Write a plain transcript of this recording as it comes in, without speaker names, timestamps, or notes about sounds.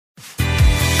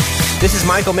This is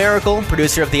Michael Miracle,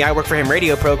 producer of the I Work For Him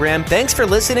radio program. Thanks for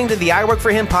listening to the I Work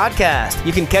For Him podcast.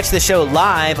 You can catch the show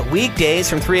live weekdays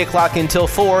from 3 o'clock until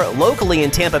 4 locally in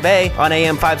Tampa Bay on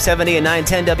AM 570 and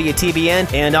 910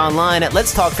 WTBN and online at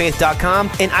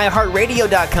letstalkfaith.com and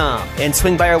iHeartRadio.com. And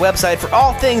swing by our website for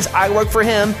all things I Work For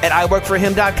Him at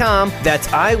iWorkForHim.com. That's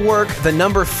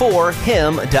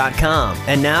iWorkThe4Him.com.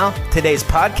 And now, today's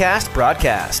podcast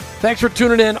broadcast. Thanks for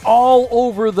tuning in all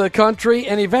over the country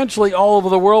and eventually all over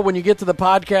the world when you get to the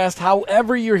podcast.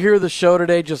 However you hear the show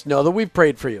today, just know that we've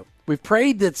prayed for you. We've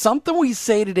prayed that something we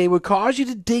say today would cause you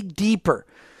to dig deeper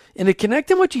and to connect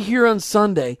in what you hear on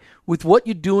Sunday with what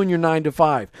you do in your 9 to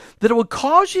 5. That it would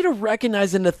cause you to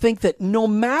recognize and to think that no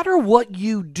matter what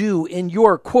you do in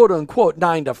your quote-unquote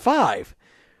 9 to 5,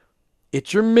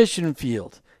 it's your mission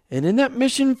field. And in that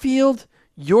mission field,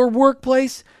 your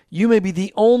workplace, you may be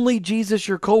the only Jesus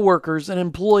your coworkers and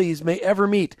employees may ever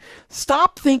meet.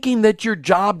 Stop thinking that your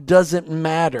job doesn't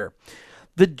matter.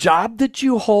 The job that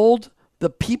you hold, the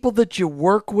people that you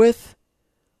work with,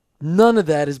 none of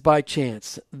that is by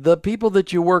chance. The people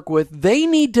that you work with, they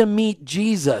need to meet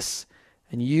Jesus.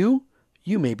 And you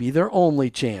may be their only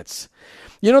chance.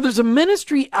 You know, there's a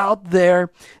ministry out there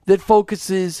that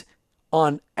focuses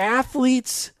on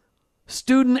athletes,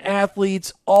 student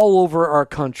athletes all over our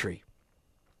country.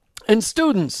 And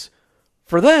students,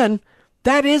 for them,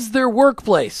 that is their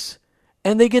workplace.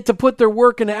 And they get to put their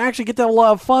work and actually get to have a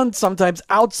lot of fun sometimes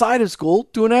outside of school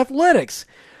doing athletics.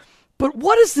 But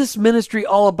what is this ministry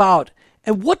all about?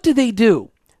 And what do they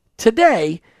do?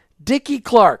 Today, Dickie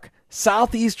Clark,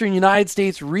 Southeastern United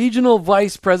States Regional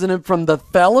Vice President from the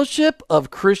Fellowship of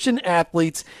Christian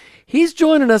Athletes, he's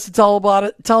joining us to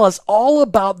tell us all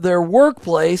about their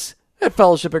workplace at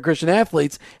Fellowship of Christian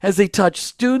Athletes as they touch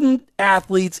student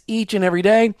athletes each and every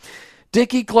day.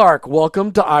 Dickie Clark,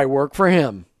 welcome to I Work For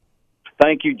Him.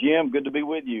 Thank you, Jim. Good to be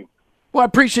with you. Well, I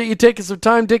appreciate you taking some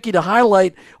time, Dickie, to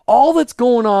highlight all that's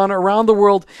going on around the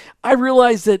world. I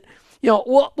realize that,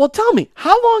 well, tell me,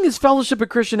 how long has Fellowship of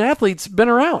Christian Athletes been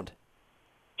around?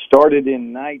 Started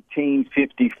in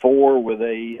 1954 with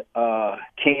a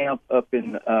camp up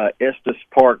in Estes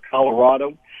Park,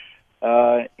 Colorado.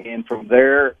 And from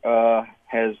there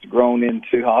has grown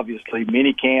into, obviously,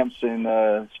 many camps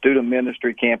and student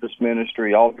ministry, campus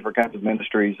ministry, all different kinds of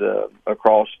ministries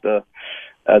across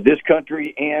this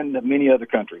country and many other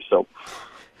countries. So,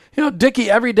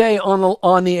 Dickie, every day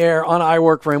on the air, on I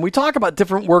Work For Him, we talk about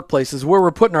different workplaces where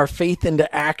we're putting our faith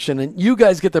into action. And you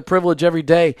guys get the privilege every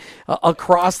day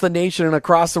across the nation and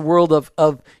across the world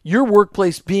of your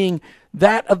workplace being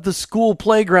that of the school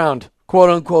playground, quote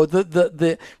unquote,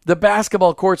 the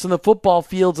basketball courts and the football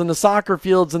fields and the soccer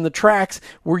fields and the tracks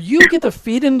where you get to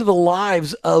feed into the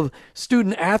lives of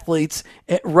student athletes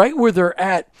right where they're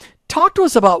at. Talk to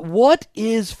us about what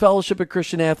is Fellowship of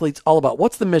Christian Athletes all about?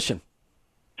 What's the mission?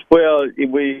 Well,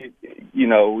 we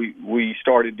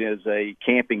started as a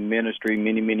camping ministry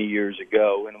many, many years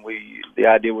ago, and the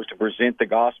idea was to present the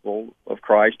gospel of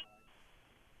Christ,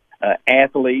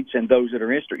 athletes and those that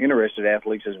are interested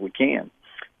athletes as we can.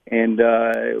 And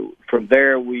from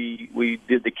there, we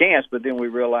did the camps, but then we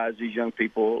realized these young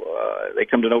people, they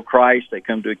come to know Christ, they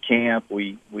come to a camp.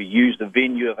 We use the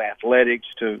venue of athletics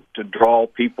to draw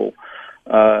people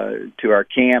to our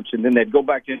camps, and then they'd go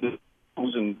back into the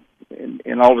schools, and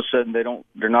all of a sudden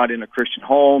they're not in a Christian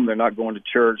home, they're not going to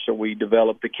church, so we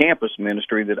developed the campus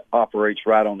ministry that operates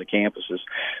right on the campuses.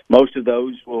 Most of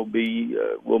those will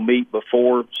meet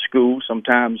before school,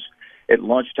 sometimes at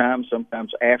lunchtime,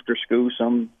 sometimes after school.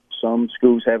 Some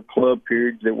schools have club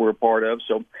periods that we're a part of.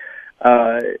 So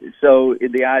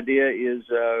the idea is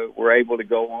we're able to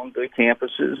go on to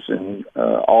campuses and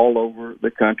all over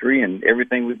the country, and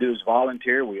everything we do is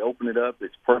volunteer. We open it up.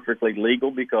 It's perfectly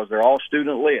legal because they're all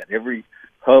student-led. Every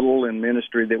huddle and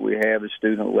ministry that we have is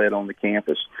student-led on the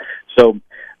campus. So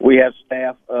we have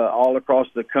staff all across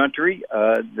the country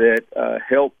that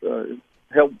help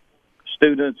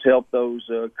students, help those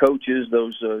coaches,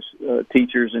 those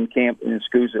teachers in camp and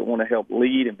schools that want to help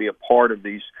lead and be a part of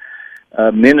these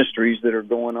ministries that are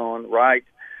going on right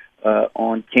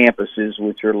on campuses,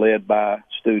 which are led by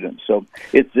students. So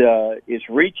it's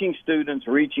reaching students,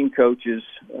 reaching coaches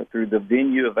through the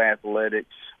venue of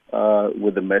athletics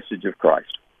with the message of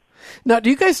Christ. Now,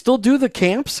 do you guys still do the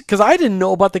camps? Because I didn't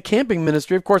know about the camping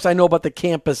ministry. Of course, I know about the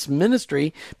campus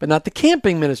ministry, but not the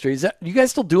camping ministry. Are you guys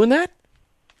still doing that?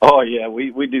 Oh, yeah.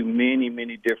 We do many,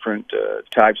 many different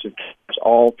types of camps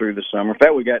all through the summer. In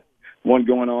fact, we got one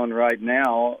going on right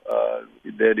now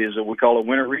that is we call a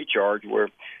winter recharge, where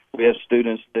we have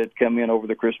students that come in over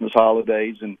the Christmas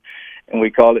holidays, and we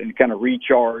call it and kind of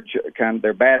recharge kind of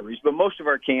their batteries. But most of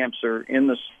our camps are in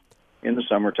the in the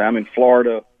summertime. In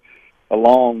Florida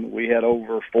alone, we had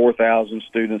over 4,000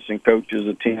 students and coaches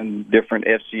attend different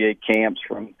FCA camps,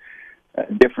 from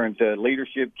different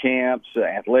leadership camps,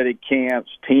 athletic camps,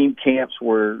 team camps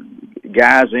where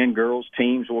guys and girls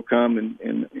teams will come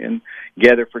and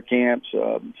gather for camps.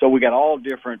 So we got all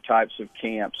different types of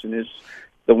camps, and it's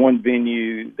the one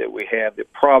venue that we have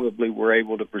that probably we're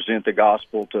able to present the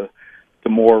gospel to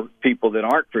more people that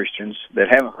aren't Christians, that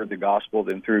haven't heard the gospel,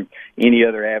 than through any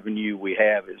other avenue we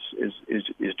have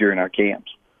is during our camps.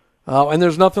 And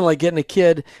there's nothing like getting a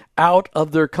kid out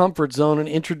of their comfort zone and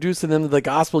introducing them to the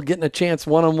gospel, getting a chance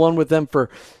one-on-one with them for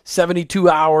 72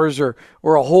 hours or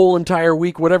a whole entire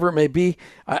week, whatever it may be.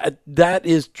 That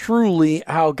is truly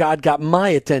how God got my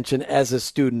attention as a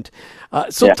student.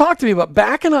 So talk to me about,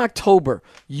 back in October,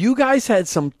 you guys had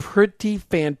some pretty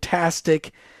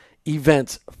fantastic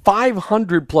events,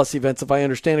 500 plus events, if I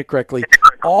understand it correctly,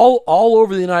 all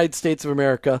over the United States of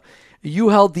America. You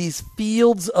held these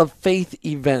Fields of Faith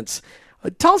events.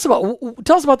 Tell us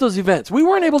about those events. We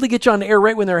weren't able to get you on the air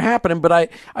right when they were happening, but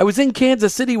I was in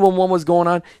Kansas City when one was going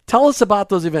on. Tell us about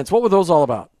those events. What were those all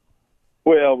about?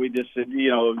 Well, we just,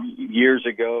 years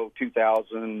ago,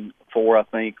 2004, I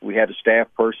think, we had a staff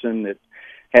person that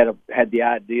had the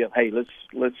idea of, hey,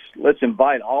 let's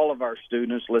invite all of our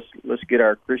students. Let's get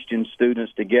our Christian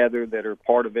students together that are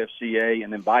part of FCA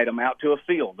and invite them out to a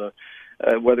field,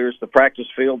 whether it's the practice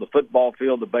field, the football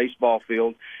field, the baseball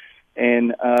field,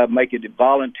 and make it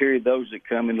voluntary, those that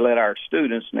come, and let our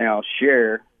students now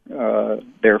share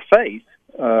their faith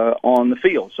on the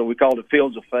field. So we called it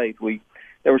Fields of Faith.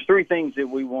 There was three things that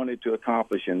we wanted to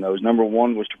accomplish in those. Number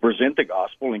one was to present the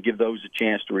gospel and give those a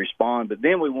chance to respond. But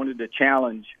then we wanted to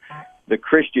challenge the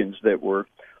Christians that were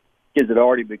kids that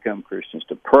already become Christians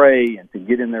to pray and to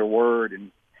get in their word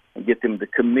and get them to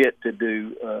commit to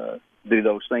do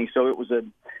those things. So it was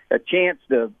a chance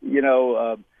to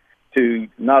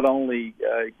not only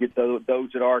get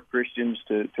those that are Christians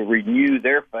to renew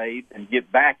their faith and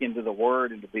get back into the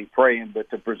word and to be praying, but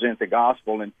to present the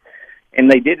gospel. And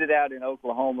they did it out in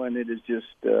Oklahoma, and it is just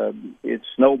it's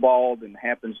snowballed and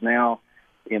happens now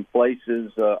in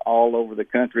places all over the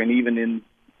country, and even in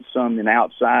some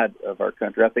outside of our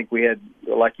country. I think we had,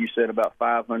 like you said, about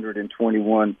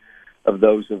 521 of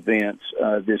those events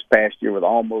this past year, with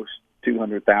almost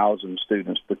 200,000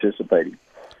 students participating.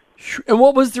 And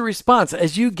what was the response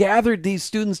as you gathered these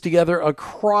students together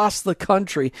across the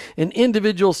country in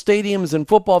individual stadiums and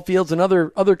football fields and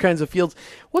other kinds of fields?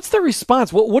 What's the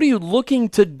response? What are you looking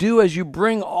to do as you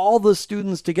bring all the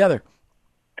students together?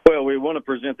 Well, we want to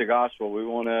present the gospel. We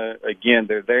want to, again,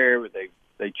 they're there.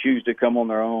 They choose to come on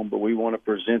their own, but we want to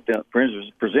present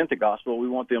the gospel. We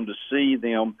want them to see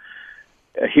them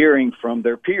hearing from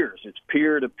their peers. It's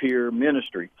peer-to-peer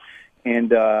ministry.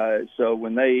 And so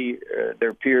when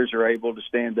their peers are able to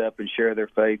stand up and share their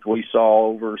faith, we saw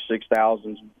over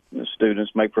 6,000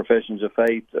 students make professions of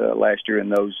faith last year in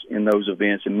those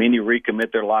events, and many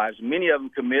recommit their lives. Many of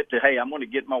them commit to, hey, I'm going to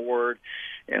get my word,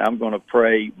 and I'm going to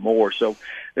pray more. So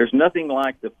there's nothing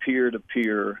like the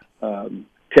peer-to-peer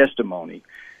testimony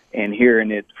and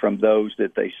hearing it from those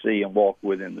that they see and walk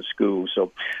with in the school.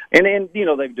 So, and then,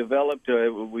 they've developed,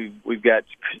 we've got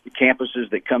campuses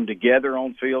that come together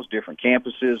on fields, different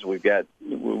campuses.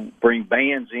 We'll bring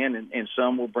bands in, and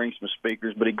some will bring some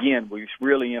speakers. But again, we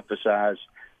really emphasize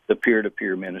the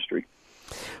peer-to-peer ministry.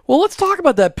 Well, let's talk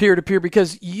about that peer-to-peer,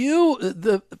 because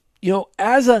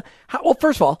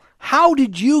first of all, how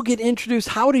did you get introduced?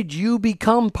 How did you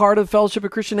become part of Fellowship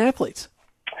of Christian Athletes?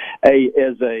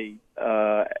 As a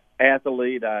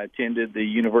athlete, I attended the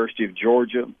University of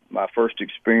Georgia. My first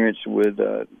experience with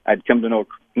I'd come to know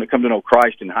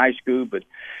Christ in high school, but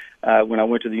when I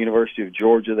went to the University of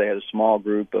Georgia, they had a small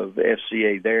group of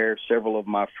FCA there. Several of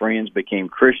my friends became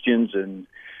Christians, and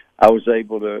I was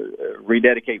able to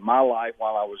rededicate my life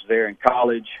while I was there in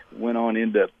college. Went on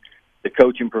into the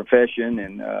coaching profession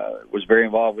and was very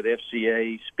involved with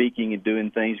FCA, speaking and doing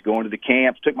things, going to the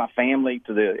camps. Took my family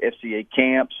to the FCA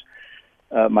camps.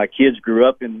 My kids grew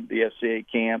up in the FCA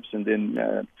camps, and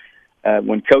then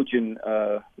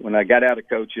when I got out of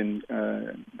coaching,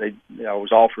 I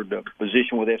was offered a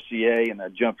position with FCA, and I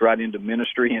jumped right into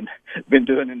ministry and been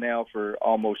doing it now for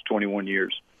almost 21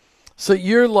 years. So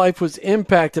your life was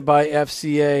impacted by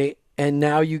FCA, and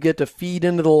now you get to feed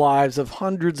into the lives of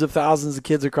hundreds of thousands of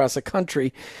kids across the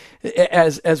country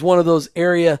as one of those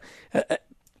area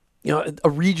a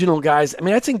regional guys. I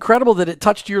mean, that's incredible that it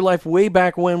touched your life way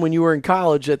back when you were in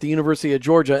college at the University of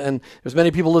Georgia. And there's many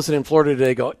people listening in Florida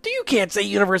today go, you can't say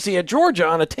University of Georgia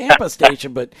on a Tampa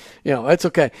station, but that's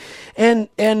okay. And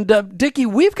Dickie,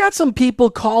 we've got some people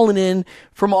calling in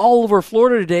from all over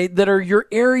Florida today that are your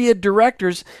area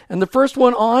directors. And the first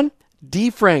one on, D.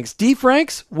 Franks. D.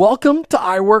 Franks, welcome to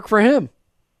I Work for Him.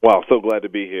 Wow, so glad to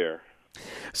be here.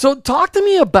 So talk to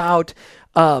me about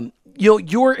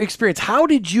your experience. How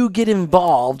did you get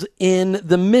involved in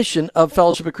the mission of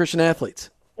Fellowship of Christian Athletes?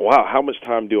 Wow, how much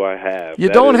time do I have? You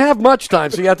don't have much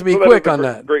time, so you have to be quick on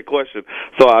that. Great question.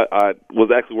 So I was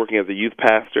actually working as a youth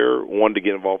pastor, wanted to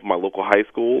get involved in my local high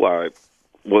school. I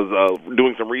was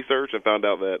doing some research and found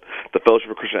out that the Fellowship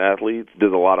of Christian Athletes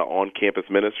did a lot of on-campus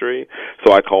ministry.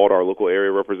 So I called our local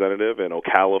area representative in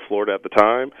Ocala, Florida at the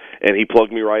time, and he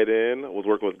plugged me right in. I was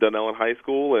working with Dunnellon High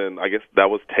School, and I guess that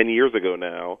was 10 years ago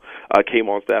now. I came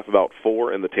on staff about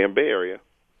 4 in the Tampa Bay area.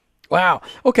 Wow.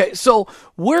 Okay, so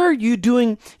where are you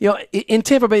doing, in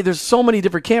Tampa Bay, there's so many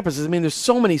different campuses. I mean, there's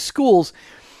so many schools.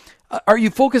 Are you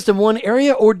focused in one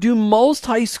area, or do most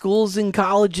high schools and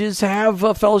colleges have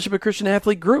a Fellowship of Christian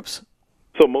Athlete groups?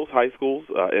 So most high schools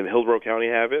in Hillsborough County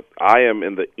have it. I am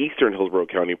in the eastern Hillsborough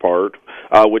County part,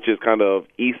 which is kind of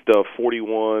east of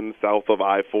 41, south of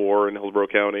I-4 in Hillsborough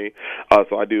County.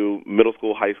 So I do middle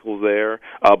school, high schools there,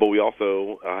 but we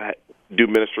also do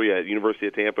ministry at University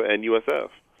of Tampa and USF.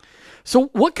 So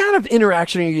what kind of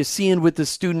interaction are you seeing with the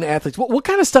student athletes? What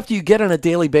kind of stuff do you get on a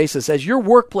daily basis as your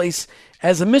workplace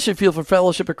as a mission field for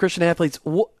Fellowship of Christian Athletes?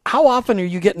 How often are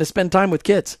you getting to spend time with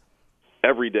kids?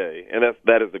 Every day, and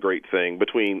that is the great thing.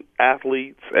 Between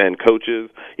athletes and coaches,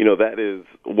 that is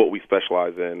what we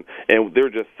specialize in, and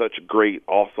they're just such great,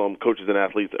 awesome coaches and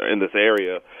athletes in this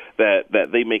area that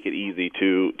they make it easy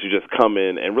to just come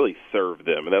in and really serve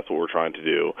them, and that's what we're trying to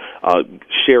do,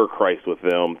 share Christ with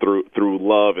them through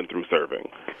love and through serving.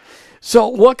 So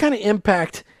what kind of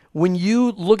impact, when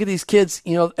you look at these kids,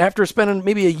 after spending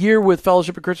maybe a year with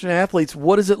Fellowship of Christian Athletes,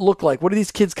 what does it look like? What are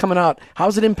these kids coming out?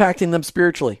 How's it impacting them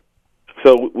spiritually?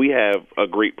 So we have a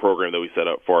great program that we set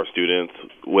up for our students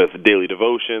with daily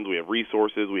devotions. We have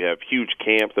resources. We have huge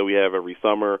camps that we have every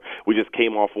summer. We just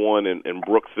came off one in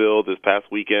Brooksville this past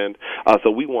weekend.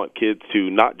 So we want kids to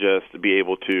not just be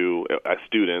able to, as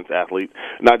students, athletes,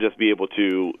 not just be able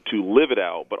to live it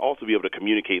out, but also be able to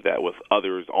communicate that with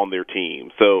others on their team.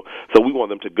 So we want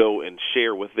them to go and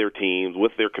share with their teams,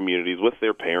 with their communities, with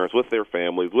their parents, with their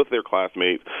families, with their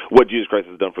classmates, what Jesus Christ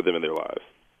has done for them in their lives.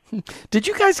 Did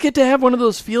you guys get to have one of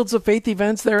those Fields of Faith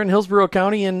events there in Hillsborough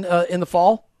County in the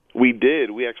fall? We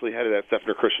did. We actually had it at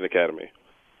Seffner Christian Academy.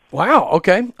 Wow.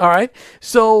 Okay. All right.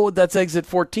 So that's exit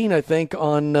 14, I think,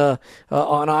 on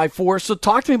I-4. So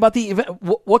talk to me about the event.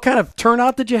 What kind of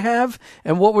turnout did you have,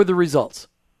 and what were the results?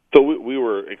 So we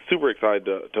were super excited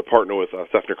to partner with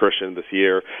Seffner Christian this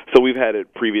year. So we've had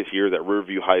it previous years at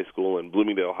Riverview High School and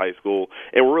Bloomingdale High School,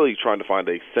 and we're really trying to find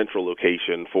a central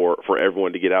location for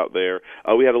everyone to get out there.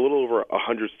 We had a little over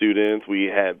 100 students.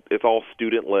 It's all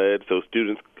student-led, so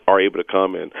students are able to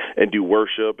come and do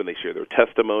worship, and they share their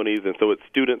testimonies, and so it's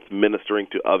students ministering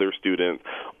to other students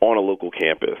on a local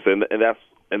campus, and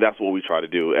that's what we try to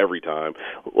do every time,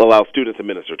 allow students to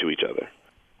minister to each other.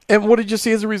 And what did you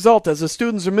see as a result? As the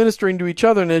students are ministering to each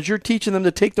other and as you're teaching them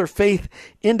to take their faith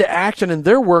into action in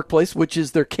their workplace, which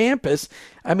is their campus,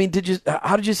 I mean,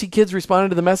 how did you see kids responding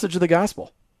to the message of the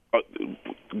gospel?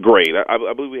 Great.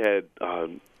 I believe we had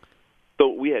So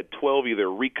we had 12 either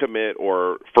recommit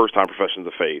or first-time professions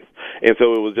of faith. And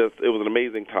so it was an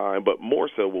amazing time, but more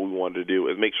so what we wanted to do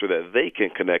is make sure that they can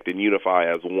connect and unify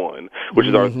as one, which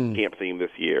is our camp theme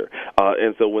this year.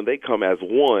 And so when they come as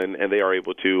one and they are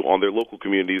able to, on their local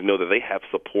communities, know that they have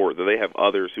support, that they have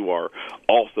others who are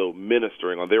also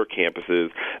ministering on their campuses,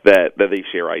 that they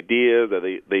share ideas, that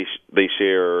they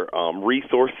share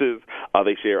resources,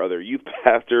 they share other youth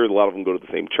pastors. A lot of them go to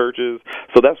the same churches.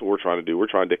 So that's what we're trying to do. We're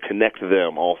trying to connect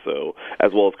them also,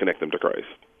 as well as connect them to Christ.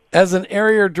 As an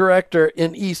area director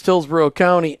in East Hillsborough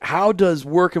County, how does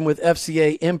working with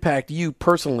FCA impact you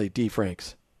personally, D.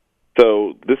 Franks?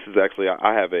 So this is actually,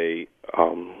 I have a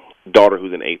daughter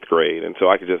who's in 8th grade, and so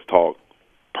I could just talk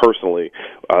personally.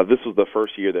 This was the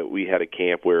first year that we had a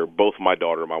camp where both my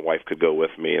daughter and my wife could go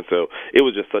with me, and so it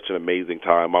was just such an amazing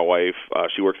time. My wife,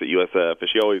 she works at USF, and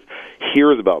she always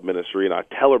hears about ministry, and I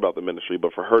tell her about the ministry,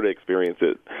 but for her to experience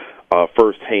it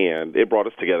firsthand, it brought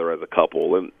us together as a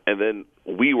couple, and then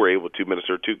we were able to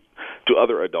minister to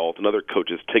other adults and other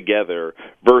coaches together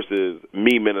versus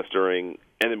me ministering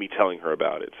and then me telling her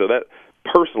about it. So that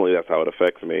personally, that's how it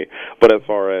affects me. But as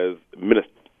far as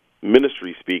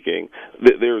ministry speaking,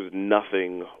 there's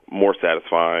nothing more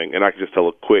satisfying. And I can just tell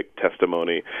a quick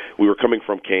testimony. We were coming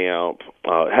from camp,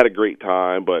 had a great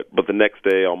time, but the next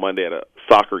day on Monday at a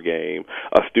soccer game,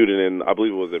 a student in, I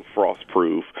believe it was in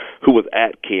Frostproof, who was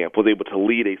at camp, was able to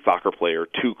lead a soccer player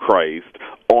to Christ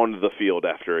on the field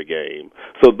after a game.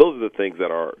 So those are the things that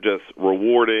are just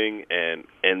rewarding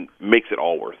and makes it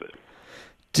all worth it.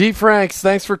 D. Franks,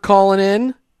 thanks for calling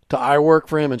in to I Work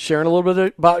for Him and sharing a little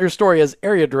bit about your story as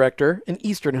area director in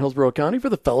Eastern Hillsborough County for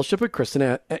the Fellowship of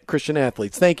Christian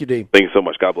Athletes. Thank you, D. Thank you so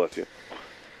much. God bless you.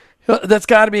 That's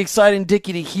got to be exciting,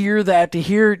 Dickie, to hear that, to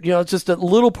hear, it's just a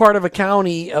little part of a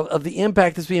county of the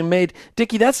impact that's being made.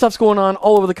 Dickie, that stuff's going on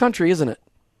all over the country, isn't it?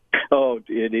 Oh,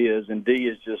 it is. And D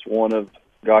is just one of,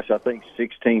 I think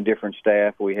 16 different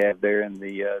staff we have there in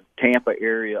the Tampa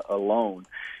area alone.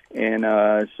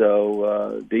 And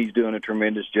so Dee's doing a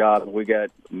tremendous job. We got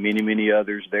many, many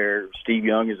others there. Steve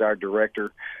Young is our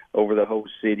director over the whole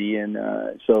city. And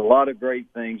so a lot of great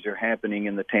things are happening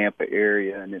in the Tampa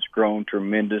area, and it's grown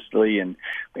tremendously, and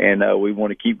we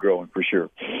want to keep growing for sure.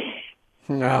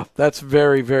 No, that's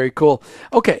very, very cool.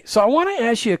 Okay, so I want to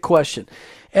ask you a question.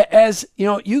 As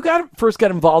you first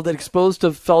got involved and exposed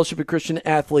to Fellowship of Christian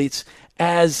Athletes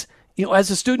as a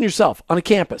student yourself on a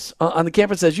campus, on the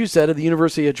campus, as you said, of the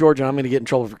University of Georgia. I'm going to get in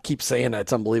trouble for keep saying that.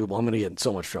 It's unbelievable. I'm going to get in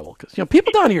so much trouble because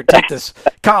people down here take this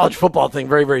college football thing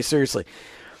very, very seriously.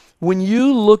 When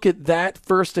you look at that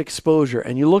first exposure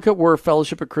and you look at where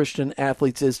Fellowship of Christian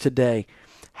Athletes is today,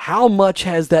 how much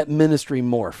has that ministry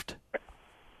morphed?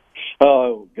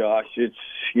 Oh gosh, it's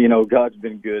God's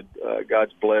been good.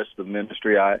 God's blessed the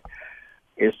ministry.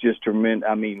 It's just tremendous.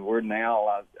 I mean, we're now.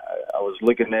 I was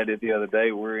looking at it the other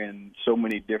day. We're in so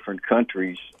many different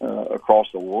countries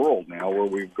across the world now, where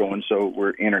we've gone. So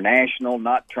we're international,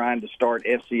 not trying to start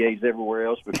FCAs everywhere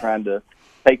else, but trying to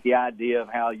take the idea of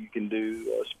how you can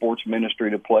do sports ministry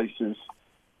to places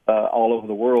all over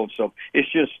the world. So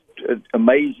it's just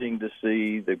amazing to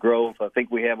see the growth. I think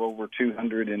we have over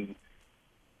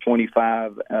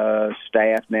 225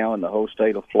 staff now in the whole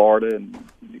state of Florida, and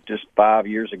just 5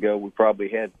 years ago we probably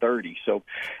had 30. So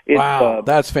it's, wow,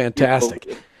 that's fantastic.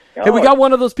 Hey, we got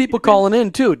one of those people calling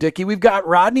in too, Dickie. We've got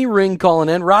Rodney Ring calling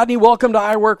in. Rodney, welcome to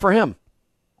I Work for Him.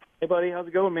 Hey, buddy, how's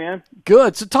it going, man?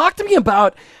 Good. So talk to me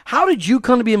about how did you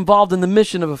come to be involved in the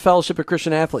mission of a Fellowship of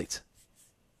Christian Athletes?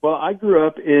 Well, I grew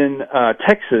up in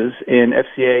Texas, and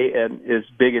FCA is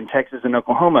big in Texas and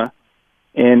Oklahoma.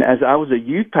 And as I was a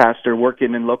youth pastor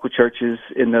working in local churches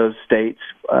in those states,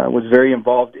 was very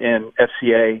involved in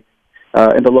FCA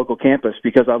in the local campus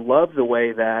because I loved the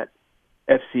way that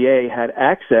FCA had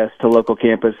access to local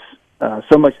campus,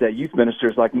 so much that youth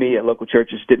ministers like me at local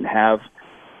churches didn't have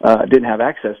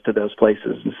access to those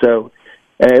places. And so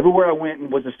everywhere I went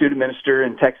and was a student minister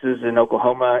in Texas and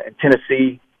Oklahoma and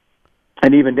Tennessee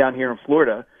and even down here in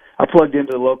Florida, I plugged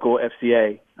into the local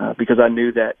FCA because I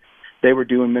knew that they were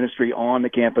doing ministry on the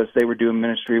campus. They were doing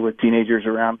ministry with teenagers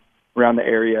around the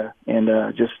area, and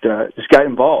just got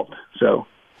involved. So,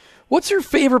 what's your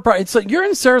favorite part? So you're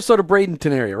in Sarasota,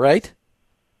 Bradenton area, right?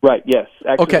 Right. Yes.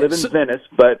 Actually, okay, live in Venice,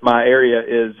 but my area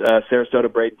is Sarasota,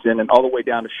 Bradenton, and all the way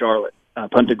down to Charlotte,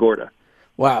 Punta Gorda.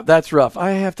 Wow, that's rough.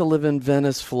 I have to live in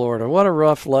Venice, Florida. What a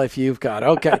rough life you've got.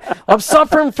 Okay. I'm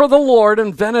suffering for the Lord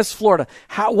in Venice, Florida.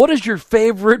 What is your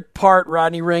favorite part,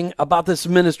 Rodney Ring, about this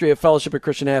ministry of Fellowship of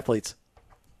Christian Athletes?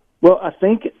 Well, I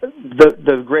think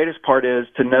the greatest part is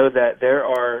to know that there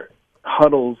are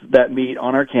huddles that meet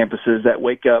on our campuses that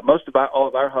wake up. All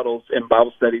of our huddles and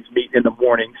Bible studies meet in the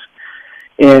mornings.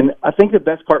 And I think the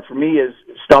best part for me is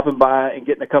stopping by and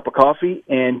getting a cup of coffee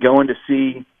and going to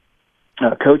see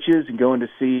coaches and going to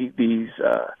see these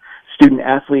student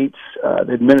athletes,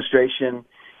 the administration,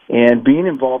 and being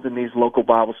involved in these local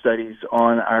Bible studies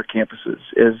on our campuses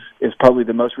is probably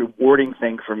the most rewarding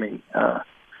thing for me.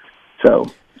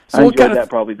 So I enjoyed that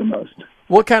probably the most.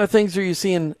 What kind of things are you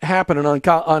seeing happening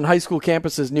on high school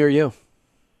campuses near you?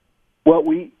 Well,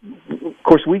 of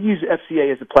course, we use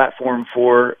FCA as a platform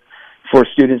for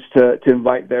students to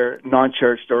invite their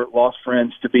non-churched or lost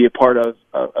friends to be a part of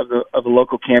a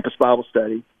local campus Bible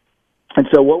study. And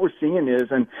so what we're seeing is,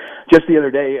 and just the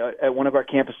other day at one of our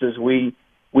campuses, we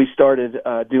started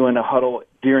doing a huddle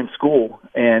during school,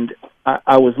 and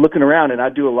I was looking around, and I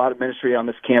do a lot of ministry on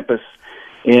this campus,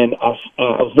 and I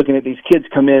was looking at these kids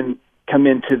come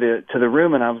into the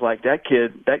room, and I was like, that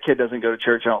kid doesn't go to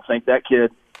church. I don't think that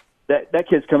kid's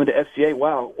coming to FCA.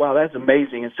 Wow, that's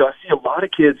amazing. And so I see a lot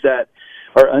of kids that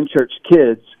are unchurched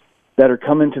kids that are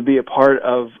coming to be a part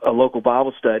of a local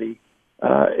Bible study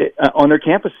on their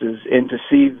campuses, and to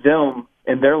see them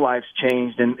and their lives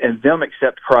changed and them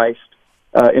accept Christ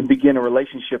and begin a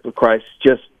relationship with Christ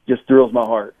just just thrills my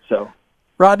heart. So,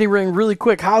 Rodney Ring, really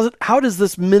quick, how does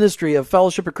this ministry of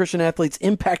Fellowship of Christian Athletes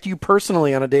impact you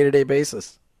personally on a day-to-day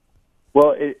basis?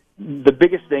 Well, the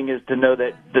biggest thing is to know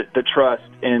that the trust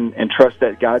and trust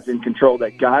that God's in control,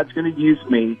 that God's going to use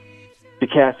me to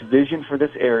cast vision for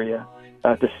this area,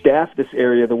 to staff this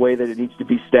area the way that it needs to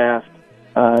be staffed,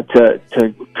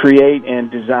 to create and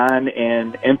design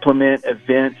and implement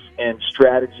events and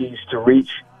strategies to reach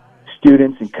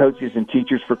students and coaches and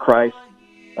teachers for Christ.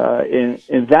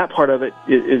 And that part of it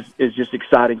is just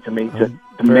exciting to me to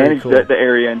manage cool. the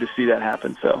area and to see that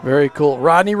happen. So very cool.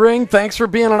 Rodney Ring, thanks for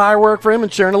being on I Work for Him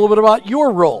and sharing a little bit about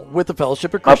your role with the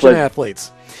Fellowship of Christian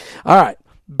Athletes. All right,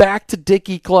 back to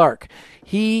Dickie Clark.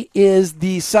 He is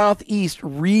the Southeast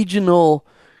Regional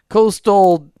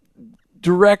Coastal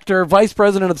Director, Vice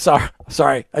President of the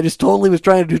Sorry, I just totally was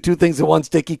trying to do two things at once,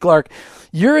 Dickie Clark.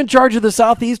 You're in charge of the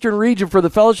Southeastern region for the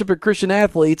Fellowship of Christian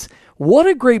Athletes. What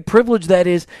a great privilege that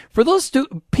is. For those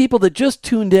people that just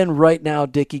tuned in right now,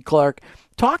 Dickie Clark,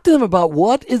 talk to them about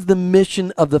what is the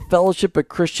mission of the Fellowship of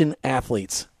Christian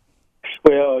Athletes.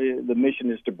 Well, the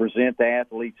mission is to present the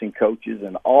athletes and coaches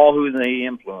and all who they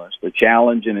influence the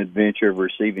challenge and adventure of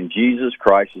receiving Jesus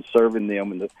Christ and serving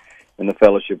them in the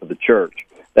fellowship of the church.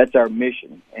 That's our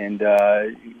mission, and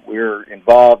we're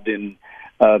involved in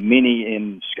many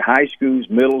in high schools,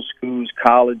 middle schools,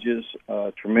 colleges,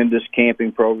 tremendous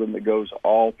camping program that goes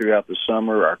all throughout the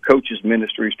summer. Our coaches'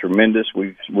 ministry is tremendous.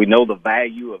 We know the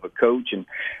value of a coach, and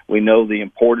we know the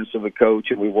importance of a coach,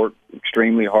 and we work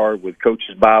extremely hard with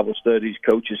coaches' Bible studies,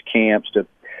 coaches' camps to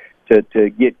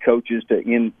get coaches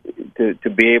to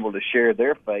be able to share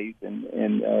their faith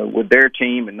and with their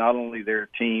team, and not only their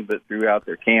team but throughout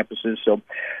their campuses. So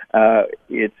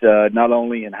it's not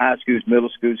only in high schools, middle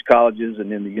schools, colleges,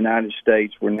 and in the United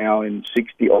States. We're now in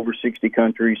over 60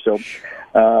 countries. So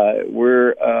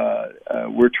we're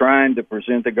trying to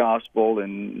present the gospel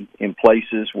in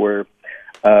places where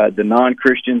the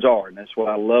non-Christians are, and that's what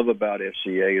I love about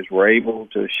FCA is we're able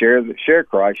to share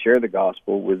Christ, share the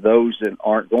gospel with those that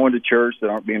aren't going to church, that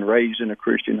aren't being raised in a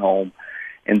Christian home,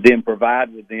 and then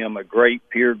provide with them a great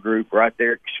peer group right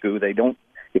there at school.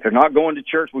 If they're not going to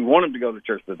church, we want them to go to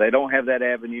church, but if they don't have that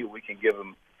avenue, we can give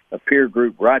them a peer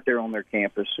group right there on their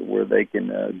campus where they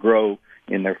can grow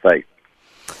in their faith.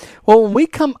 Well, when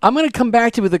I'm going to come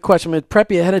back to you with a question. I'm going to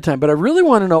prep you ahead of time, but I really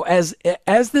want to know, as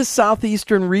this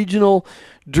Southeastern Regional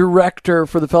Director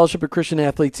for the Fellowship of Christian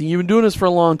Athletes, and you've been doing this for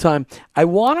a long time, I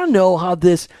want to know how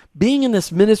being in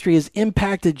this ministry has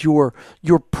impacted your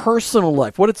personal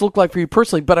life, what it's looked like for you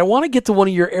personally. But I want to get to one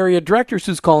of your area directors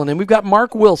who's calling in. We've got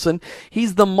Mark Wilson.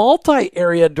 He's the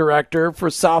multi-area director for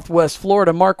Southwest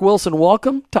Florida. Mark Wilson,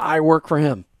 welcome to I Work for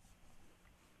Him.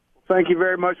 Thank you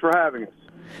very much for having us.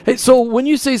 Hey, so when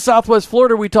you say Southwest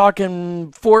Florida, are we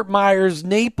talking Fort Myers,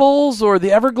 Naples, or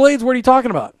the Everglades? What are you talking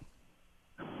about?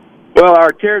 Well,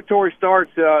 our territory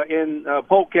starts in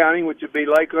Polk County, which would be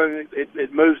Lakeland.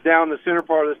 It moves down the center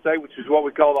part of the state, which is what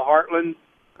we call the Heartland,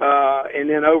 and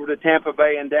then over to Tampa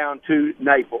Bay and down to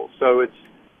Naples. So it's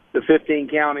the 15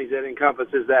 counties that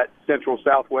encompasses that central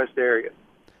southwest area.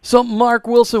 So, Mark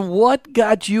Wilson, what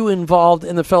got you involved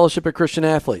in the Fellowship of Christian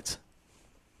Athletes?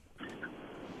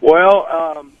 Well,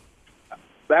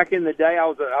 back in the day, I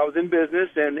was in business,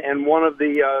 and one of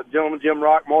the gentlemen, Jim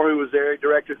Rockmore, who was area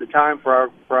director at the time for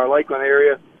our Lakeland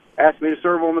area, asked me to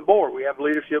serve on the board. We have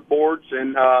leadership boards,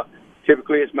 and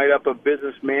typically it's made up of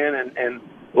businessmen and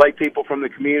lay people from the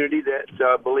community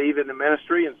that believe in the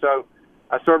ministry. And so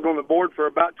I served on the board for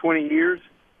about 20 years.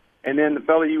 And then the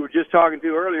fellow you were just talking to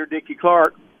earlier, Dickie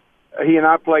Clark, he and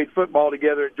I played football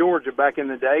together at Georgia back in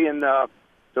the day, and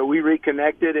so we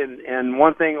reconnected, and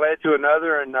one thing led to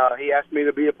another, and he asked me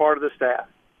to be a part of the staff.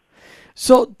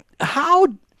 So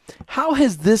how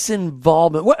has this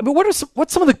involvement,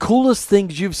 what's some of the coolest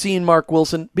things you've seen, Mark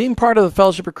Wilson, being part of the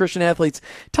Fellowship of Christian Athletes?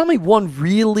 Tell me one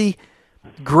really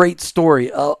great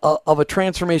story of a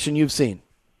transformation you've seen.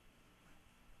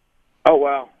 Oh,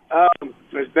 wow.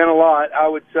 There's been a lot. I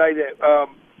would say that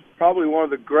probably one of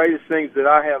the greatest things that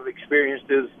I have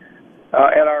experienced is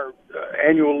at our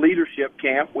annual leadership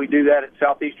camp. We do that at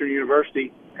Southeastern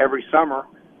University every summer.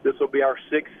 This will be our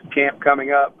 6th camp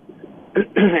coming up.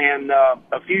 And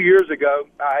a few years ago,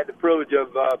 I had the privilege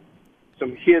of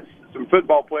some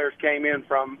football players came in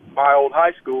from my old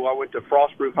high school. I went to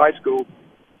Frostproof High School,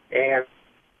 and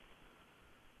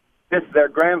with their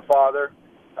grandfather,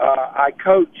 I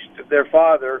coached their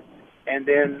father, and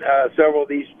then several of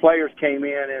these players came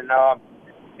in,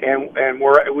 and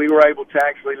we were able to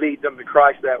actually lead them to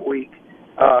Christ that week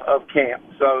of camp.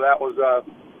 So that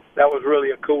was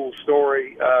really a cool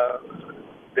story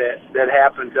that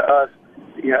happened to us.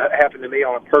 You know, it happened to me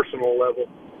on a personal level.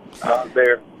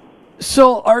 there.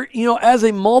 So, as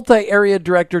a multi-area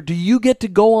director, do you get to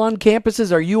go on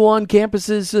campuses? Are you on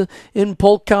campuses in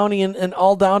Polk County and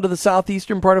all down to the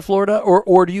southeastern part of Florida,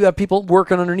 or do you have people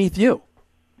working underneath you?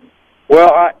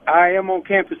 Well, I am on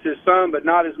campuses some, but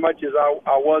not as much as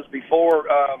I was before.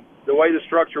 The way the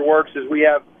structure works is we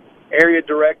have area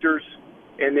directors,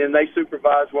 and then they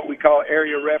supervise what we call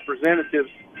area representatives.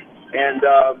 And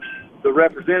the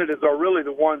representatives are really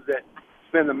the ones that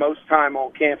spend the most time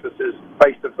on campuses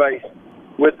face-to-face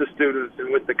with the students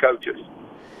and with the coaches.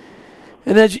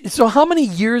 And so how many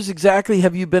years exactly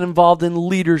have you been involved in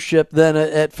leadership then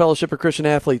at Fellowship of Christian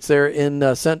Athletes there in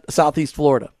Southeast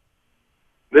Florida?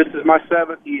 This is my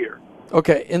 7th year.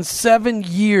 Okay, in 7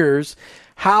 years,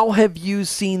 how have you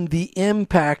seen the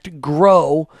impact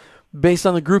grow based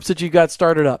on the groups that you got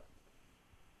started up?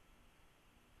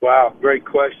 Wow, great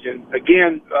question.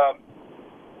 Again,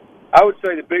 I would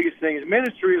say the biggest thing is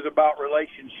ministry is about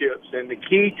relationships, and the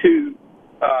key to,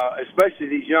 especially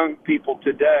these young people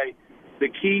today, the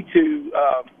key to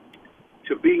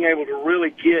being able to really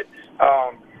get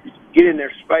in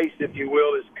their space, if you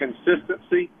will, is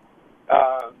consistency.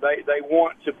 They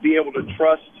want to be able to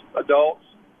trust adults,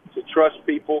 to trust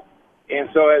people, and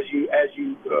so as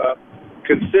you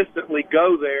consistently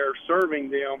go there, serving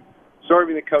them,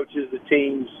 serving the coaches, the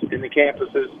teams, and the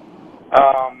campuses,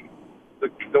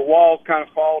 the walls kind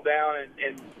of fall down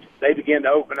and they begin to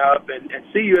open up and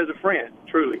see you as a friend,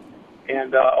 truly.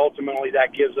 And ultimately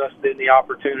that gives us then the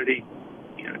opportunity,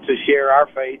 to share our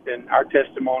faith and our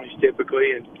testimonies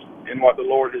typically and what the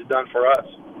Lord has done for us.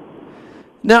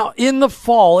 Now, in the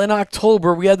fall, in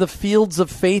October, we had the Fields of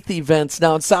Faith events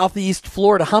now in Southeast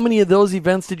Florida. How many of those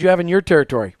events did you have in your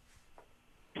territory?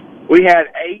 We had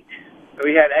 8.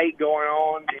 We had 8 going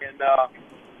on, and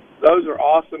those are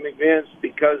awesome events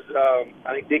because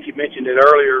I think Dickie mentioned it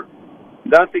earlier,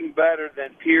 nothing better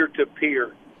than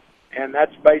peer-to-peer. And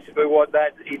that's basically what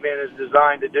that event is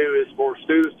designed to do, is for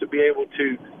students to be able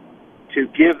to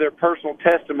give their personal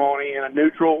testimony in a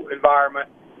neutral environment.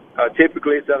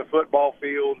 Typically it's at a football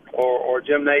field or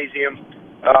gymnasium.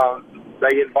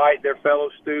 They invite their fellow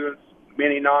students,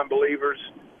 many non-believers,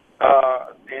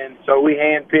 and so we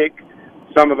handpick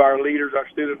some of our leaders, our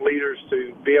student leaders,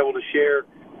 to be able to share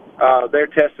their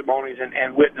testimonies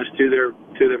and witness to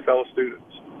their fellow students.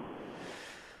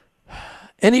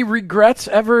 Any regrets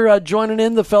ever joining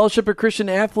in the Fellowship of Christian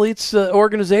Athletes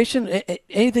organization?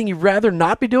 Anything you'd rather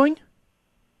not be doing?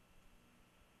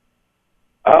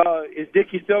 Is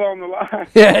Dickie still on the line?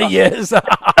 Yeah, he is.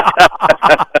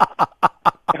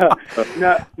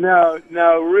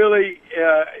 No. Really,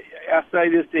 I say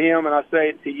this to him, and I say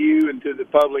it to you and to the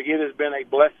public. It has been a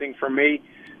blessing for me.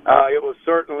 It was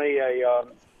certainly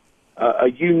a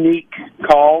unique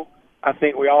call. I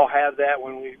think we all have that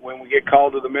when we get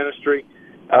called to the ministry.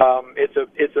 I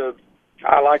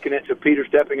liken it to Peter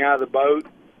stepping out of the boat.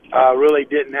 Really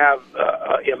didn't have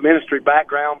a ministry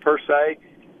background per se.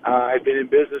 I'd been in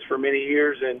business for many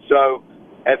years, and so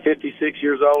at 56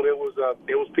 years old, it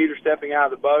was Peter stepping out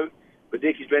of the boat. But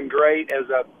Dickie's been great as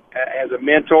a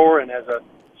mentor and as a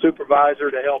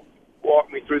supervisor to help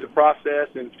walk me through the process.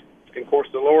 And of course,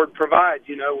 the Lord provides.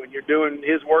 When you're doing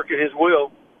His work in His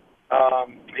will,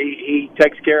 He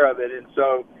takes care of it. And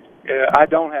so I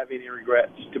don't have any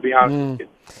regrets, to be honest with you.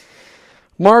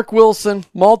 Mark Wilson,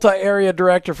 multi-area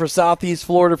director for Southeast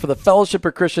Florida for the Fellowship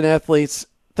of Christian Athletes.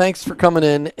 Thanks for coming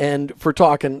in and for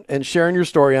talking and sharing your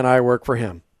story on I Work for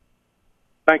Him.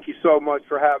 Thank you so much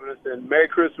for having us, and Merry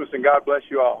Christmas, and God bless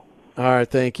you all. All right,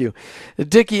 thank you.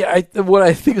 Dickie, what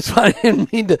I think is funny, I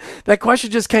didn't mean to, that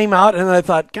question just came out, and I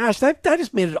thought, gosh, that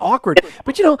just made it awkward.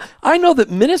 But, I know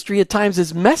that ministry at times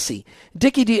is messy.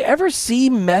 Dickie, do you ever see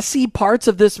messy parts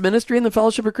of this ministry in the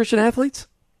Fellowship of Christian Athletes?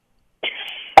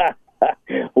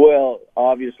 Well,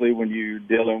 obviously, when you're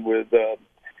dealing with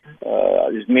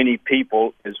as many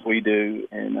people as we do,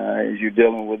 and as you're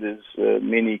dealing with as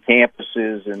many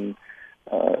campuses and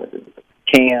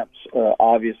camps,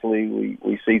 obviously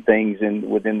we see things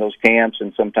within those camps,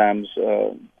 and sometimes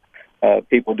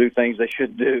people do things they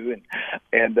shouldn't do,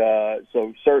 and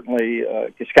so certainly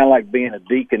it's kind of like being a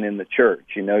deacon in the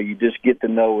church. You just get to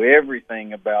know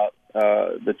everything about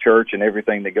the church and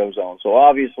everything that goes on. So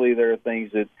obviously there are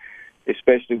things that,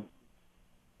 especially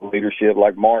leadership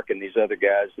like Mark and these other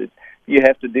guys, that you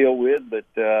have to deal with, but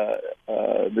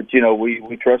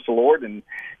we trust the Lord,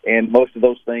 and most of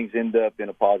those things end up in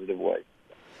a positive way.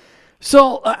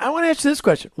 So I want to ask you this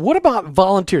question. What about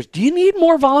volunteers? Do you need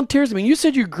more volunteers? I mean, you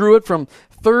said you grew it from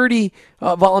 30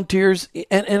 volunteers,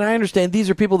 and I understand these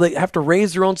are people that have to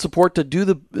raise their own support to do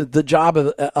the job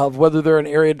of whether they're an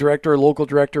area director or local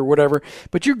director or whatever.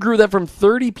 But you grew that from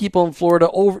 30 people in Florida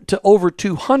to over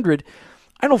 200.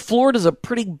 I know Florida's a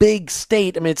pretty big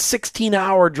state. I mean, it's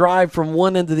 16-hour drive from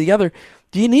one end to the other.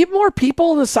 Do you need more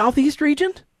people in the Southeast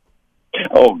region?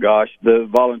 Oh gosh, the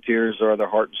volunteers are the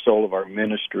heart and soul of our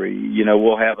ministry.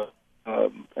 We'll have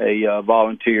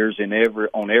volunteers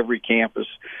on every campus.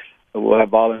 We'll have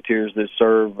volunteers that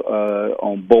serve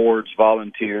on boards,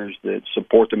 volunteers that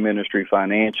support the ministry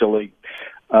financially.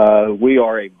 We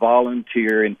are a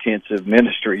volunteer-intensive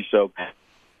ministry, so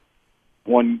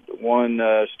one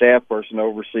staff person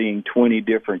overseeing 20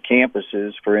 different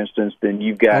campuses, for instance, then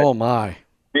you've got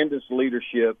tremendous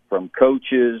leadership from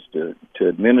coaches to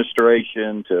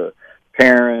administration to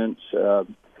parents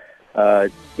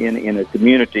in the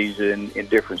communities in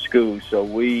different schools. So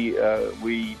we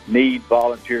need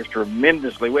volunteers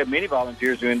tremendously. We have many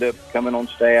volunteers who end up coming on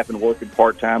staff and working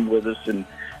part-time with us. And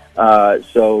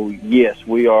so, yes,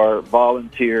 we are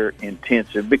volunteer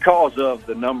intensive because of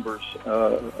the numbers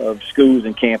of schools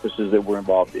and campuses that we're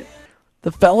involved in.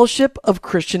 The Fellowship of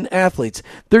Christian Athletes.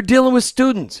 They're dealing with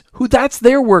students who that's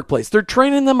their workplace. They're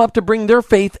training them up to bring their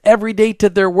faith every day to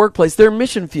their workplace, their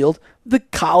mission field, the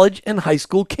college and high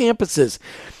school campuses.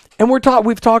 And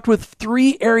we've talked with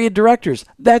 3 area directors.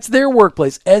 That's their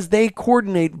workplace as they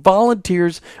coordinate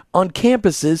volunteers on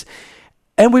campuses.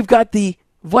 And we've got the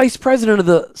Vice President of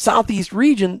the Southeast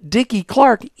region, Dickie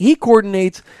Clark. He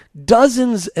coordinates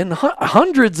dozens and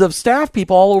hundreds of staff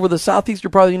people all over the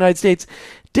southeastern part of the United States.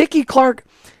 Dickie Clark,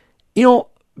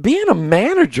 being a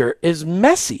manager is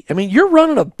messy. I mean, you're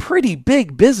running a pretty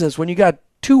big business when you got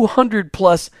 200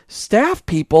 plus staff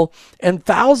people and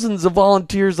thousands of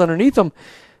volunteers underneath them.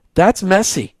 That's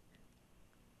messy.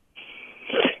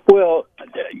 Well,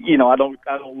 I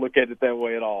don't look at it that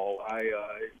way at all.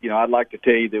 I'd like to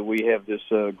tell you that we have this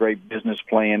great business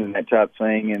plan and that type of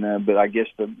thing, but I guess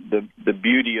the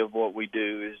beauty of what we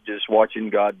do is just watching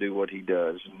God do what He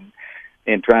does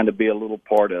and trying to be a little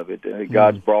part of it.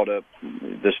 God's brought up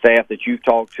the staff that you've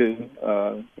talked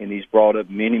to, and He's brought up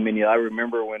many. I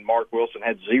remember when Mark Wilson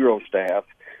had 0 staff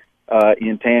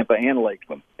in Tampa and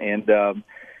Lakeland, and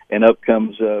up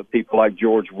comes people like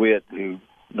George Witt, who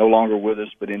no longer with us,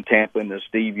 but in Tampa, and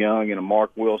Steve Young and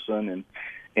Mark Wilson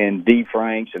and Dee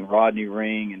Franks and Rodney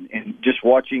Ring, and just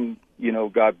watching,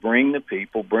 God bring the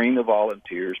people, bring the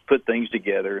volunteers, put things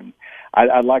together. And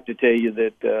I'd like to tell you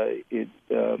that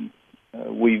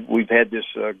we've had this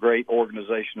great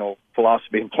organizational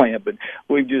philosophy and plan, but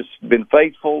we've just been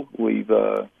faithful. We've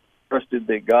trusted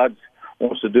that God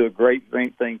wants to do a great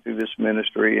thing through this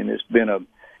ministry, and it's been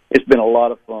a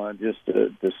lot of fun just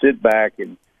to sit back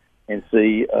and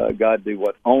see God do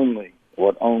what only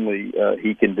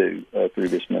He can do through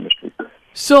this ministry.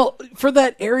 So, for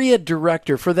that area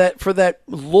director, for that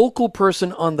local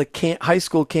person on the high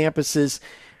school campuses,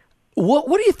 what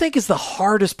do you think is the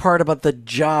hardest part about the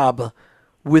job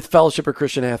with Fellowship of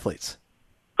Christian Athletes?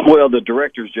 Well, the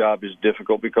director's job is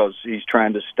difficult because he's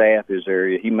trying to staff his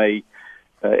area. He may,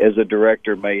 as a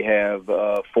director, may have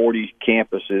 40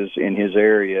 campuses in his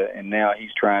area, and now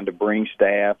he's trying to bring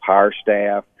staff, hire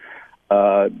staff,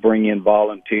 bring in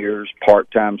volunteers,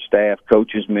 part-time staff,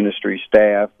 coaches, ministry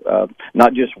staff,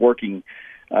 not just working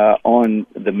on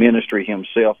the ministry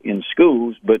himself in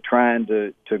schools, but trying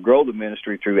to grow the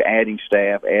ministry through adding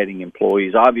staff, adding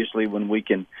employees. Obviously, when we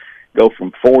can go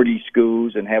from 40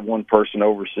 schools and have one person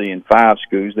overseeing 5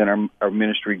 schools, then our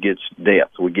ministry gets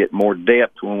depth. We get more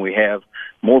depth when we have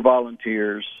more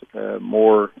volunteers,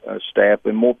 more staff,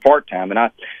 and more part-time.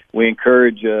 And we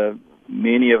encourage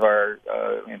many of our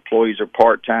employees are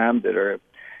part-time that are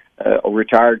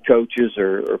retired coaches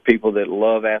or people that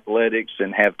love athletics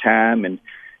and have time and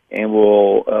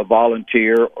will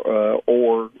volunteer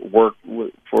or work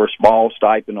for a small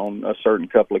stipend on a certain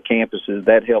couple of campuses.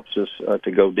 That helps us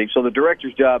to go deep. So the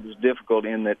director's job is difficult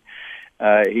in that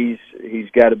he's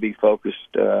got to be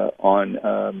focused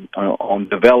on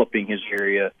developing his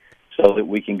area so that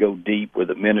we can go deep with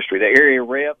the ministry. The area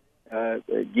rep,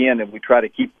 again, if we try to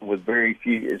keep them with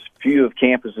as few of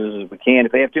campuses as we can.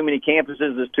 If they have too many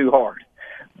campuses, it's too hard.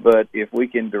 But if we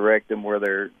can direct them where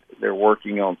they're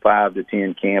working on 5 to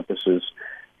 10 campuses,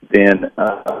 then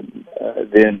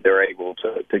they're able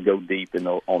to go deep on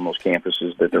those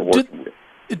campuses that they're working with.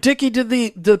 Dickie, did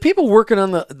the people working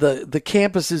on the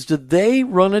campuses, did they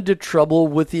run into trouble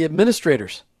with the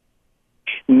administrators?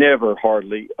 Never,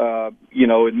 hardly.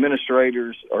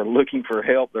 Administrators are looking for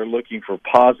help. They're looking for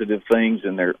positive things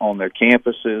on their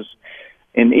campuses.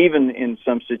 and even in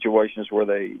some situations where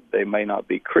they may not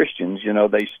be Christians,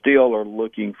 they still are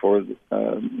looking for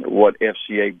what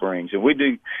FCA brings. And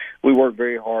we work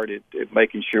very hard at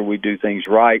making sure we do things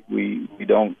right. We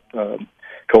don't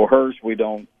coerce. We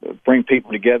don't bring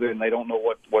people together and they don't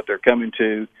know what they're coming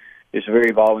to. It's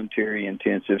very voluntary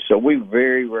intensive. So we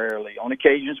very rarely, on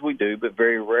occasions we do, but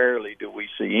very rarely do we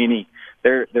see any.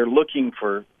 They're looking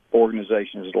for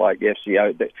organizations like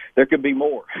FCA. There could be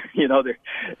more,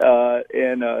 so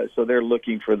they're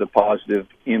looking for the positive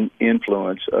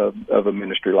influence of a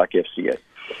ministry like FCA.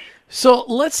 So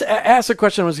let's ask a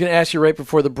question I was going to ask you right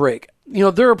before the break.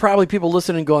 There are probably people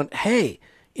listening going, hey,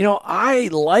 I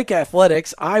like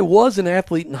athletics. I was an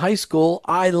athlete in high school.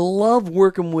 I love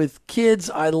working with kids.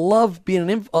 I love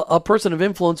being a person of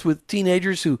influence with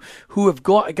teenagers who have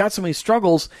got so many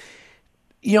struggles.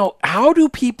 How do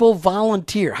people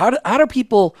volunteer? How do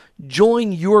people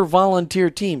join your volunteer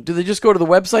team? Do they just go to the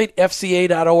website,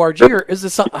 fca.org, or is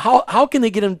this how can they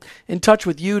get in touch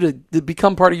with you to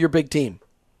become part of your big team?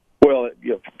 Well,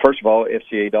 first of all,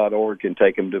 FCA.org can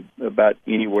take them to about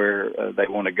anywhere they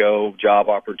want to go, job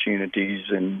opportunities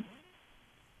and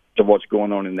to what's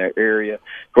going on in their area.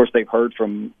 Of course, they've heard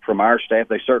from our staff.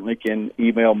 They certainly can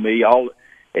email me all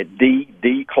at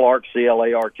D.Clark,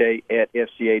 C-L-A-R-K, at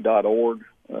FCA.org.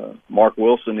 Mark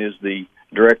Wilson is the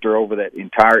director over that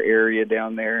entire area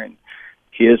down there, and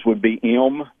his would be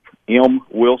M.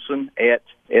 Wilson at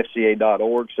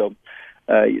FCA.org. So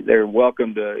they're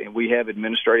welcome to, and we have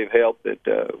administrative help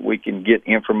that we can get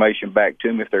information back to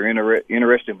them if they're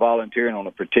interested in volunteering on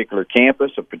a particular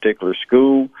campus, a particular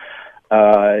school,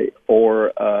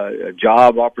 or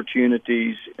job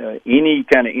opportunities, any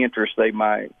kind of interest they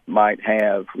might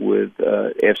have with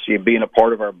FCA. Being a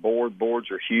part of our board.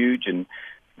 Boards are huge, and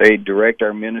they direct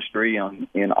our ministry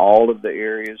in all of the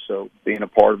areas, so being a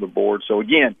part of the board. So,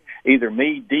 again, either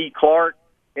me, D. Clark,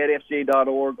 at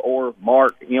FCA.org, or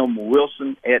Mark M.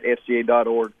 Wilson at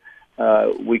FCA.org,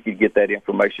 we could get that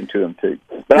information to them too.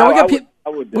 But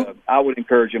I would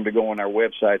encourage them to go on our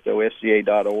website, though,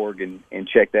 FCA.org, and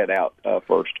check that out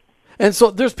first. And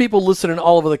so there's people listening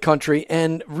all over the country,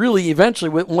 and really eventually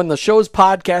when the show's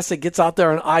podcast, it gets out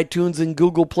there on iTunes and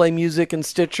Google Play Music and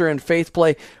Stitcher and Faith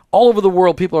Play, all over the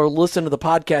world, people are listening to the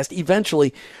podcast.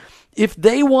 Eventually, if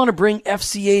they want to bring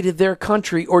FCA to their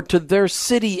country or to their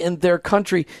city and their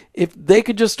country, if they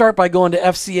could just start by going to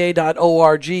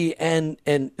fca.org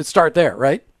and start there,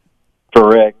 right?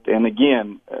 Correct. And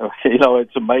again,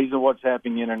 it's amazing what's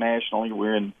happening internationally.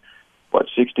 We're in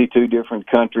 62 different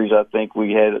countries. I think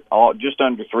we had just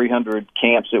under 300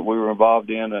 camps that we were involved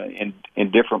in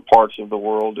different parts of the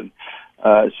world, and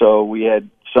so we had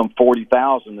some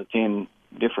 40,000 attend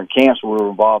different camps we were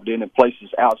involved in places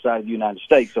outside the United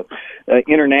States. So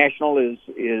international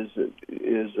is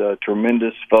a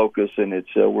tremendous focus, and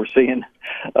it's we're seeing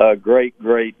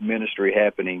great ministry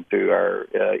happening through our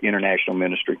international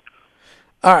ministry.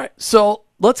 All right, so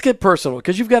let's get personal,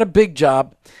 because you've got a big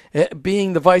job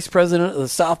being the vice president of the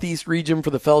Southeast region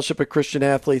for the Fellowship of Christian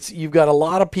Athletes. You've got a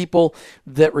lot of people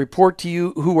that report to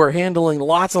you who are handling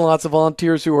lots and lots of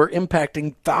volunteers who are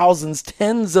impacting thousands,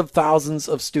 tens of thousands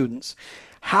of students.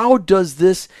 How does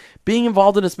this, being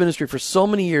involved in this ministry for so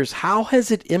many years, how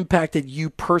has it impacted you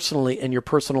personally and your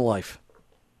personal life?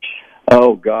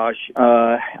 Oh, gosh.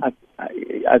 I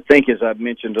think, as I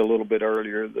mentioned a little bit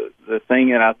earlier, the thing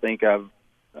that I think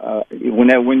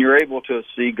when you're able to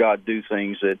see God do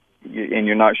things and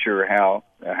you're not sure how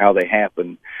they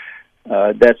happen,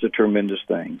 that's a tremendous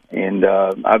thing. And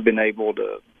I've been able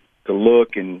to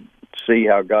look and see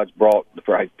how God's brought the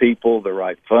right people, the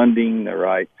right funding, the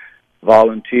right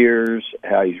volunteers,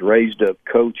 how He's raised up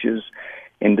coaches,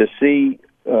 and to see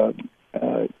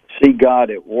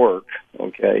God at work.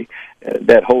 Okay,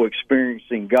 that whole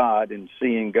experiencing God and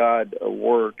seeing God at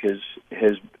work has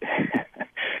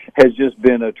just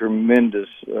been a tremendous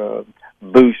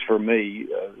boost for me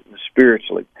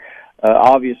spiritually.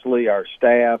 Obviously, our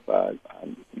staff.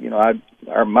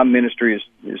 My ministry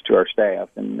is to our staff,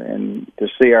 and to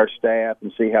see our staff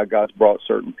and see how God's brought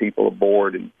certain people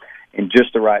aboard and in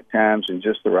just the right times and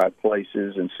just the right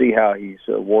places, and see how He's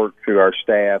worked through our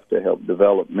staff to help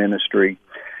develop ministry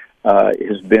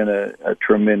has been a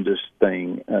tremendous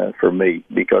thing for me,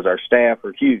 because our staff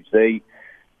are huge. They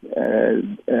are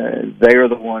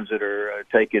the ones that are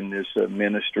taking this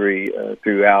ministry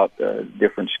throughout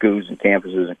different schools and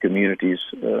campuses and communities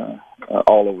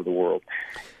all over the world.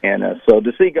 And so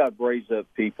to see God raise up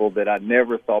people that I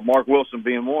never thought, Mark Wilson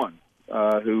being one,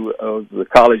 who was a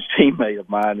college teammate of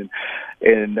mine,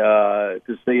 and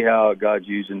to see how God's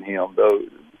using him, though,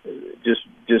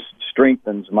 just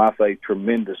strengthens my faith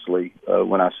tremendously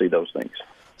when I see those things.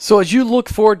 So as you look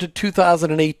forward to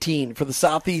 2018 for the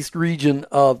Southeast region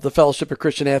of the Fellowship of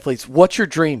Christian Athletes, what's your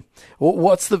dream?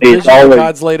 What's the vision that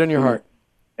God's laid on your heart?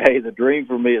 Hey, the dream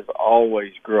for me is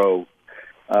always grow.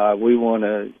 We want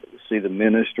to see the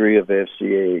ministry of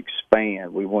FCA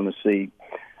expand. We want to see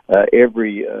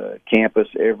every campus,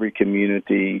 every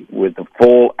community with the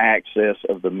full access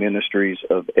of the ministries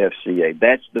of FCA.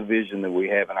 That's the vision that we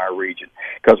have in our region.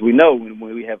 Because we know when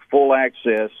we have full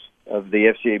access of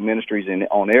the FCA ministries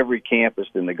on every campus,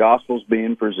 then the gospel's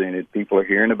being presented. People are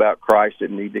hearing about Christ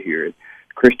that need to hear it.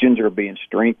 Christians are being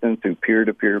strengthened through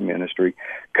peer-to-peer ministry.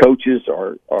 Coaches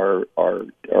are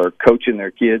coaching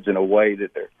their kids in a way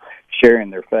that they're sharing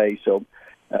their faith. So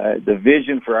the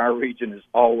vision for our region is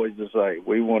always the same.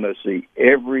 We want to see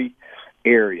every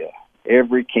area,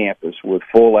 every campus with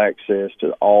full access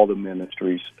to all the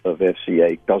ministries of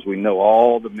FCA, because we know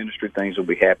all the ministry things will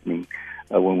be happening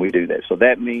when we do that. So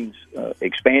that means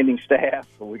expanding staff.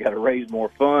 We got to raise more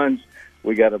funds.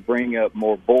 We got to bring up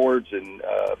more boards and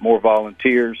more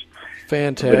volunteers.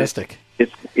 Fantastic.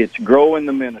 It's growing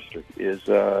the ministry is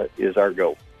our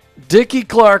goal. Dickie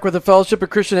Clark with the Fellowship of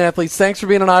Christian Athletes. Thanks for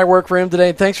being on I Work for Him today,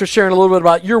 and thanks for sharing a little bit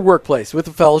about your workplace with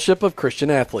the Fellowship of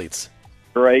Christian Athletes.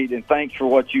 Great, and thanks for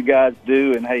what you guys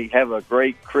do, and hey, have a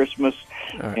great Christmas,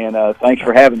 and thanks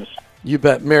for having us. You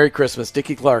bet. Merry Christmas,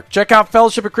 Dickie Clark. Check out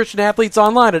Fellowship of Christian Athletes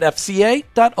online at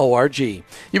fca.org. You've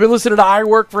been listening to I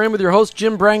Work for Him with your host,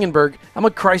 Jim Brangenberg. I'm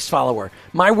a Christ follower.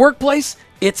 My workplace,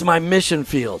 it's my mission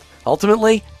field.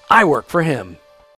 Ultimately, I work for Him.